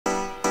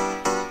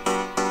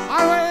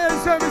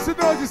service to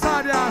those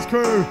inside the house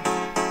crew.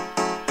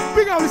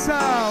 Big up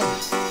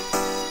yourself.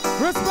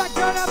 Respect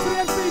going out to the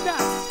MC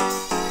Nat.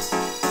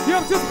 You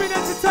have just been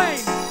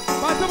entertained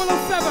by 007,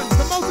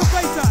 the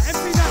motivator,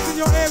 MC Nat in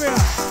your area.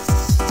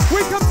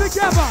 We come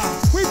together,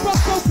 we both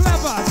so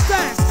clever.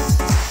 Dance,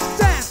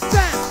 dance,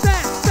 dance,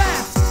 dance,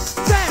 dance,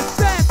 dance,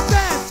 dance,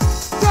 dance.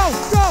 Go,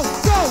 go,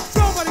 go,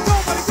 go, buddy, go,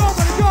 buddy, go,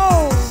 buddy,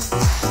 go.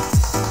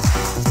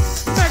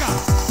 Mega,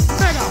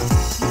 mega,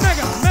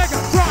 mega,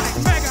 megatronic,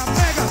 mega,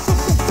 mega,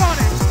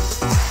 sonic.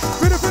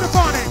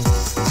 Phonic,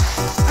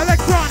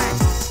 electronic,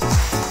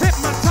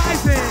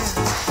 hypnotizing.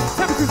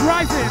 Temperatures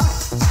rising.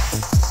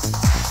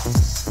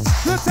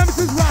 The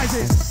temperatures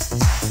rising.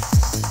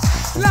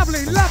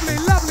 Lovely, lovely,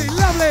 lovely,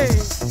 lovely.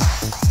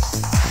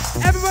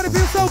 Everybody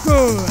feels so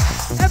good.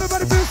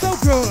 Everybody feels so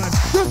good.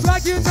 Just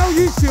like you know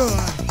you should.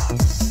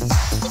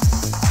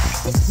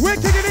 We're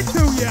kicking it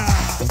to ya.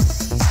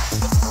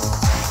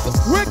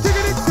 We're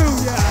kicking it to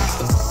ya.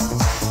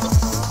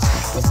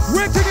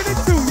 We're kicking it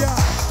to ya.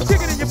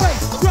 Kicking in your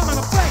face. Drum on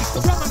the face.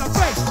 Drum on the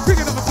face.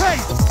 Kicking on the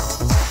face.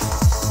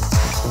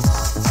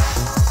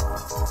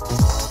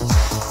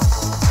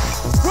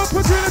 We'll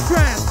put you in a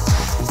trance.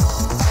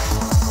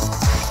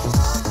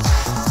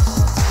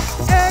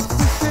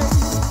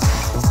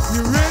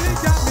 You really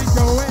got me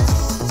going,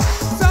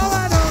 so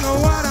I don't know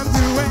what I'm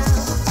doing.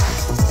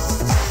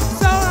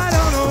 So I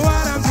don't know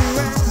what I'm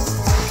doing.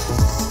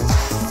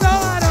 So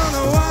I don't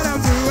know what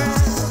I'm doing.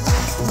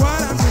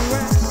 What I'm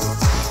doing.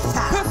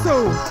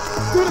 Pencil,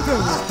 do the do.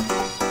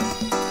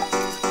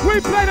 We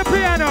play the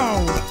piano.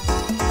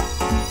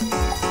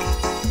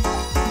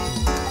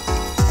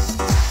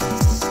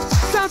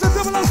 Sounds of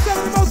 007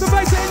 the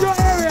motivator in your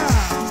area.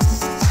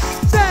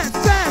 Dance,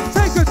 dance,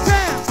 take a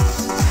dance.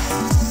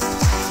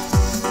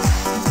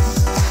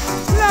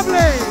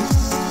 Lovely.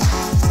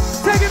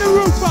 Taking the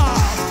roof off.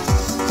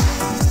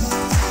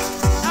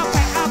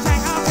 Okay, okay,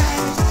 okay.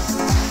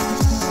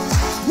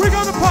 We're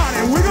gonna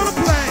party, we're gonna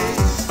play.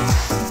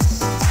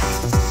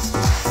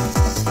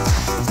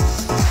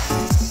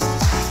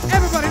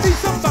 Everybody needs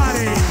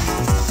somebody.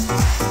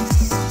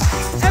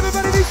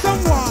 Everybody needs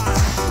someone.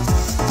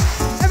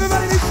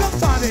 Everybody needs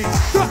somebody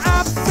to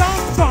have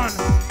some fun.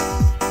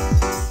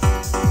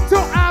 To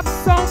have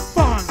some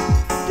fun.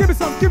 Give me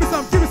some, give me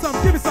some, give me some,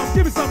 give me some,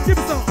 give me some, give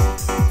me some.